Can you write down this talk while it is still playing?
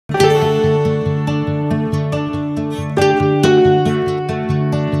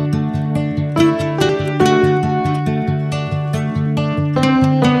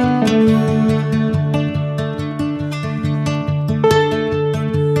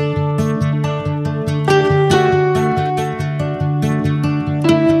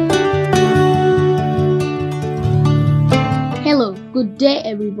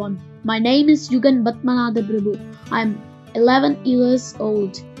everyone. My name is Yugan Padmanathaprabu. I am 11 years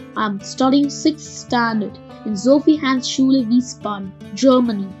old. I am studying 6th standard in Sophie-Hans Schule, Wiesbaden,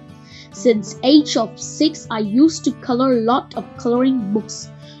 Germany. Since age of 6, I used to color a lot of coloring books,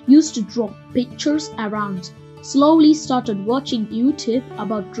 used to draw pictures around. Slowly started watching YouTube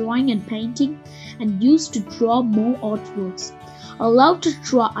about drawing and painting and used to draw more artworks. I love to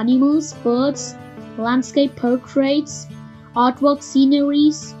draw animals, birds, landscape portraits, artwork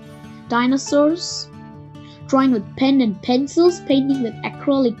sceneries, dinosaurs. Drawing with pen and pencils, painting with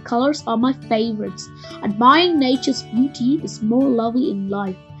acrylic colors are my favorites. Admiring nature's beauty is more lovely in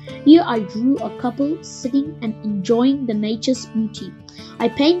life. Here I drew a couple sitting and enjoying the nature's beauty. I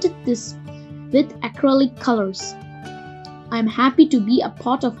painted this with acrylic colors. I am happy to be a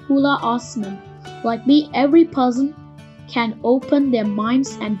part of Khula Aasmaan. Like me, every person can open their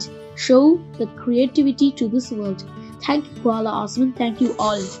minds and show the creativity to this world. Thank you, Khula Aasmaan. Thank you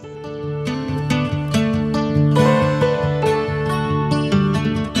all.